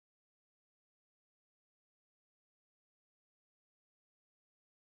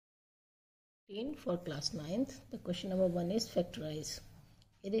15 for class 9th. The question number 1 is factorize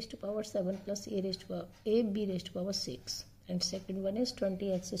a raised to power 7 plus a raised to power a b raised to power 6, and second one is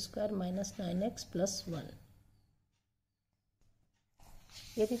 20x square minus 9x plus 1.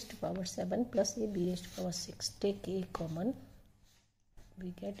 A raised to power 7 plus a b raised to power 6. Take a common.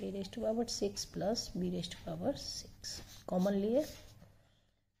 We get a raised to power 6 plus b raised to power 6. Common liye.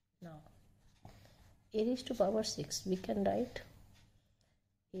 Now a raised to power 6 we can write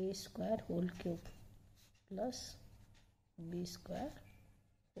a square whole cube plus b square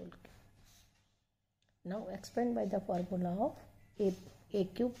whole cube. Now expand by the formula of a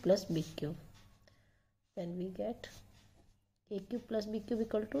cube plus b cube. Then we get a cube plus b cube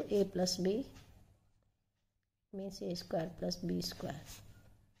equal to a plus b, means a square plus b square,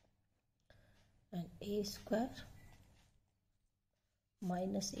 and a square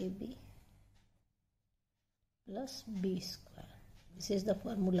minus ab plus b square. This is the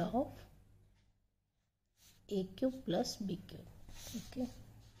formula of a cube plus b cube. Okay.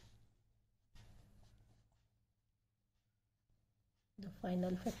 The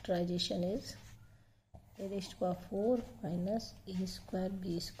final factorization is a raised to power 4 minus a square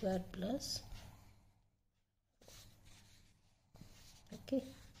b square plus. Okay.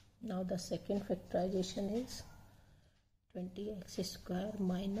 Now the second factorization is 20x square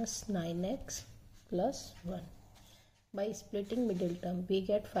minus 9x plus 1. By splitting middle term, we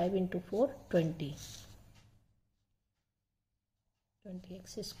get 5 into 4, 20.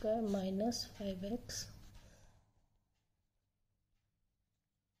 20x square minus 5x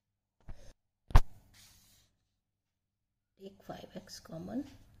take 5x common,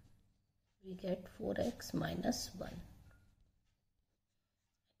 we get 4x minus 1.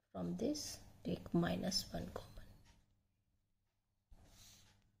 From this, take minus 1 common.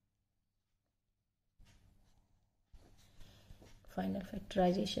 Final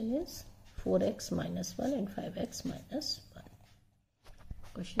factorization is 4x minus 1 and 5x minus 1.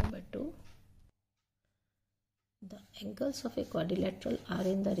 Question number 2. The angles of a quadrilateral are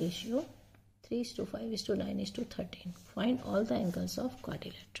in the ratio 3:5:9:13. Find all the angles of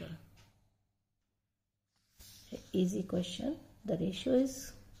quadrilateral. Easy question. The ratio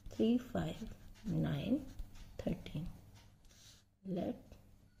is 3, 5, 9, 13. Let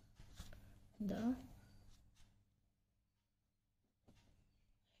the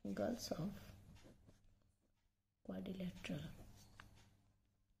angles of quadrilateral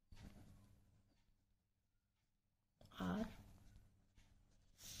are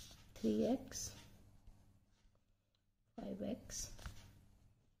 3x, 5x,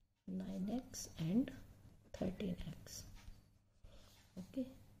 9x and 13x. Okay,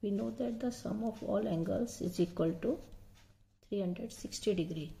 we know that the sum of all angles is equal to 360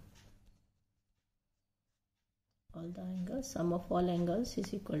 degree. All the angles, sum of all angles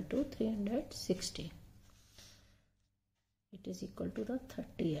is equal to 360. It is equal to the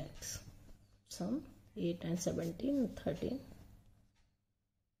 30x. Sum 8 and 17, 13.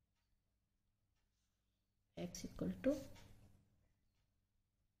 X equal to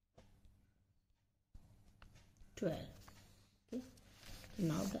 12. Okay.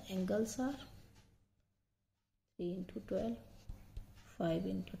 Now the angles are 3 into 12, 5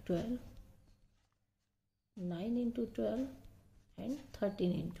 into 12, 9 into 12 and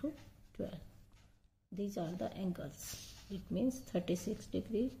 13 into 12. These are the angles. It means 36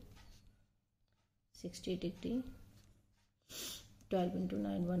 degree, 60 degree, 12 into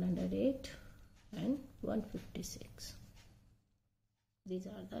 9, 108 and 156. These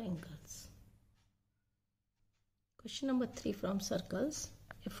are the angles. Question number 3 from circles.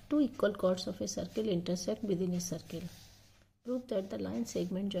 If two equal chords of a circle intersect within a circle, prove that the line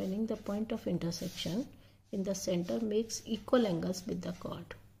segment joining the point of intersection in the center makes equal angles with the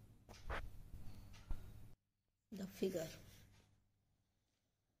chord. The figure.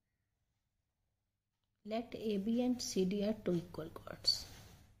 Let AB and CD are two equal chords.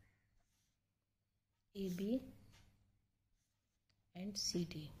 AB and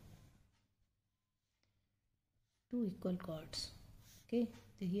CD. Two equal chords. Okay,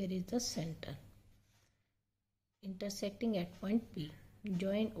 here is the center. Intersecting at point P.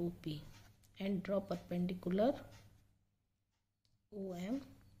 Join OP and draw perpendicular OM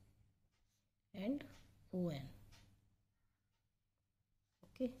and ON.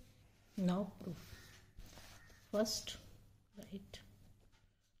 Okay, now proof. First, write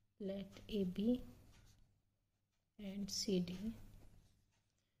let AB and CD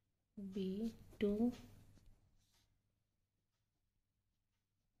be two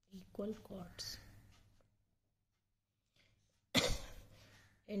equal chords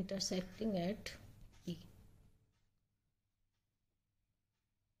intersecting at P.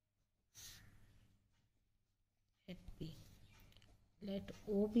 let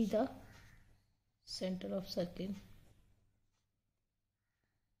O be the center of circle.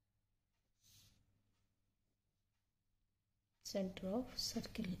 Center of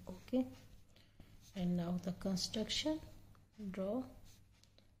circle. Okay, and now the construction. Draw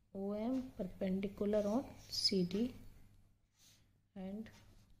OM perpendicular on CD and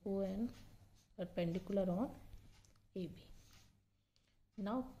ON perpendicular on AB.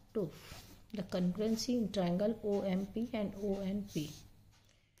 Now proof the congruency in triangle OMP and ONP.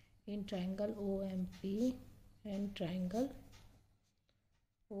 In triangle OMP and triangle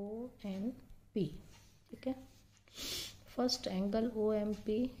ONP. Okay. First angle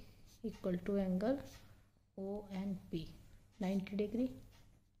OMP equal to angle ONP 90 degree.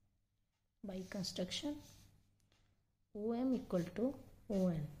 By construction OM equal to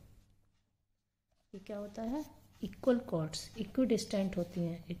ON. ये क्या होता है? Equal chords equidistant होती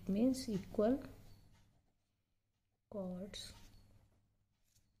हैं. It means equal chords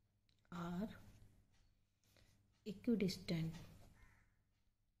are equidistant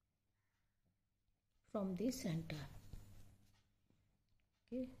from the centre.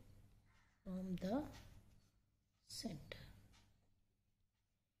 Okay, from the center.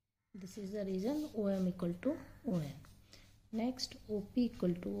 This is the reason OM equal to ON. Next OP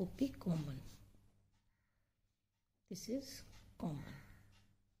equal to OP common. This is common.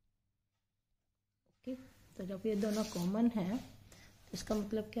 Okay, तो जब ये दोनों common है तो इसका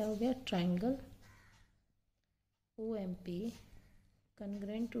मतलब क्या हो गया? Triangle OMP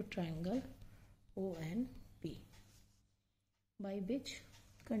congruent to triangle ONP. By which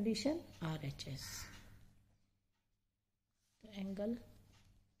condition? RHS. The angle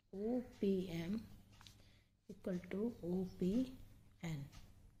OPM equal to OPN.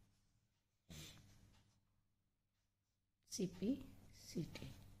 CPCT.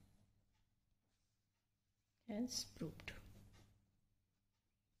 Hence proved.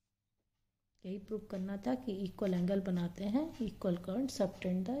 यही प्रूव करना था कि इक्वल एंगल बनाते हैं, equal curd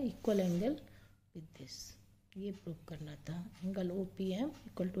subtend the equal angle with this. ये प्रूव करना था. Angle OPM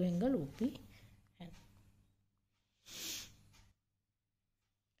equal to angle OPN.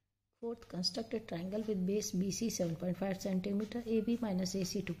 Fourth, construct a triangle with base BC 7.5 cm, AB minus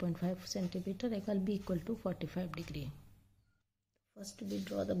AC 2.5 cm, angle B equal to 45 degree. First we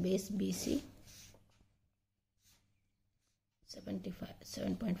draw the base BC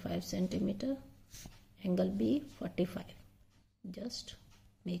 7.5 cm, angle B 45. Just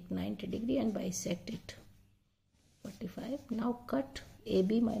make 90 degree and bisect it. 45. Now cut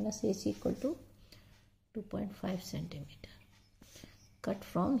AB minus AC equal to 2.5 cm. Cut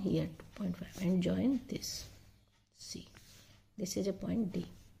from here 2.5 and join this C. This is a point D.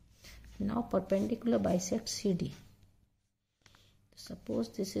 Now perpendicular bisect CD. Suppose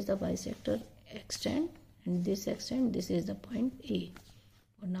this is the bisector extend and this extend. This is the point A.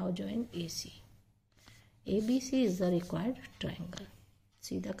 Now join AC. ABC is the required triangle.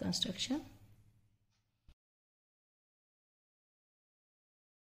 See the construction.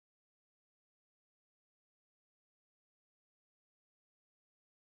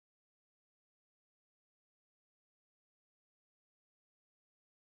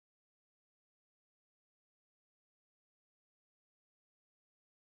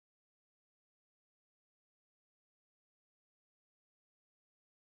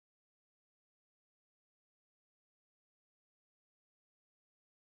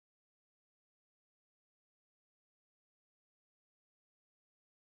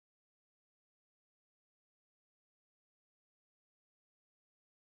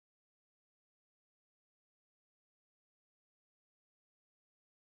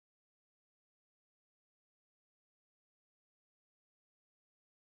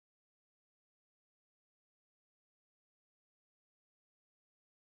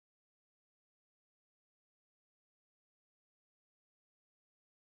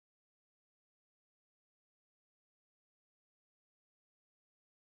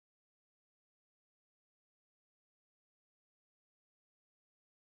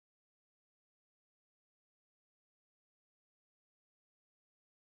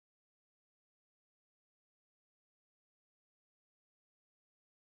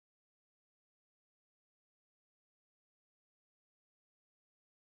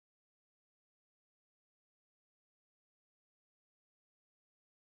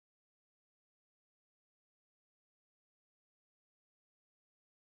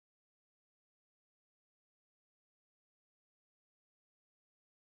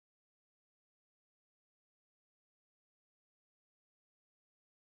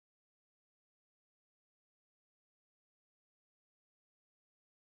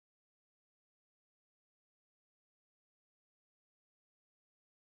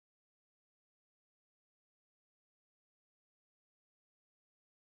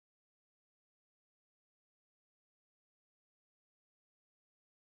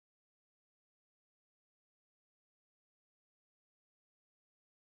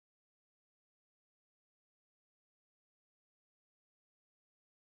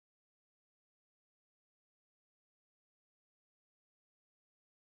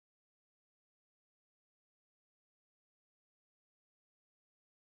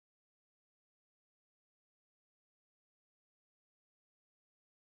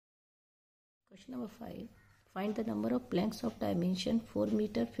 Question number 5. Find the number of planks of dimension 4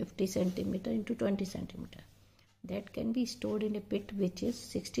 meter 50 centimeter into 20 centimeter that can be stored in a pit which is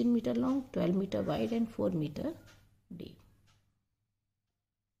 16 meter long, 12 meter wide and 4 meter deep.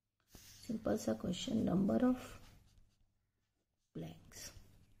 Simple sa question. Number of planks.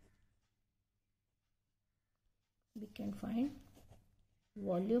 We can find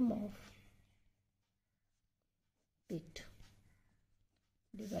volume of pit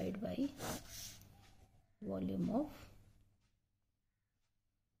divided by volume of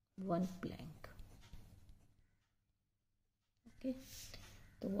one plank. Okay,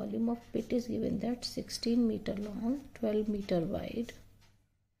 the volume of pit is given that 16 meter long, 12 meter wide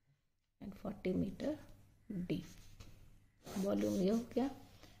and 40 meter deep. Volume ये हो गया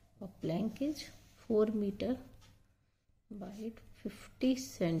और plank is 4 meter wide, 50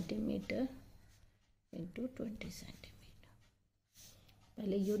 centimeter into 20 centimeter.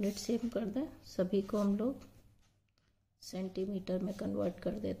 पहले unit same कर दें, सभी को हम लोग सेंटीमीटर में कन्वर्ट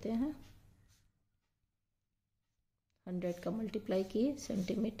कर देते हैं. 100 का मल्टीप्लाई किए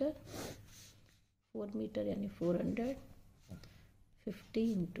सेंटीमीटर, 4 मीटर यानी 400, 50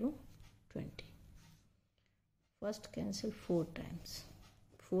 इंटू 20. फर्स्ट कैंसिल 4 टाइम्स,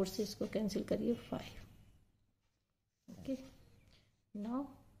 4 से इसको कैंसिल करिए 5. Okay, now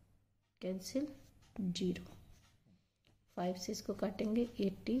cancel 0. 5 से इसको काटेंगे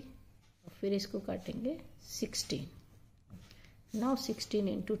 80 और फिर इसको काटेंगे 16. Now 16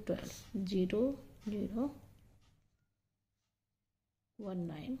 into 12, 0 0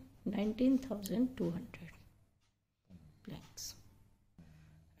 19, 19,200 planks.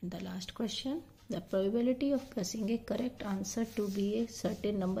 And the last question, the probability of guessing a correct answer to be a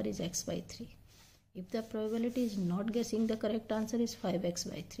certain number is x by 3. If the probability is not guessing the correct answer is 5x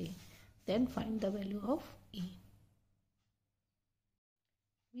by 3, then find the value of E.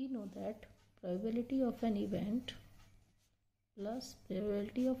 We know that probability of an event plus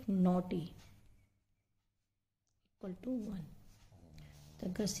probability of not E equal to 1. The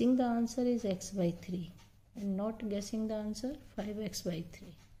guessing the answer is x by 3 and not guessing the answer 5x by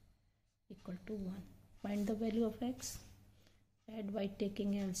 3 equal to 1. Find the value of x. Add by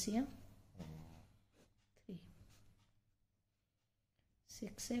taking LCM. 3.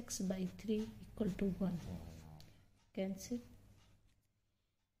 6x by 3 equal to 1. Cancel.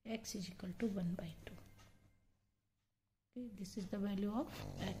 X is equal to 1 by 2. Okay, this is the value of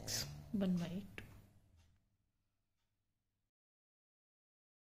x, 1 by 2.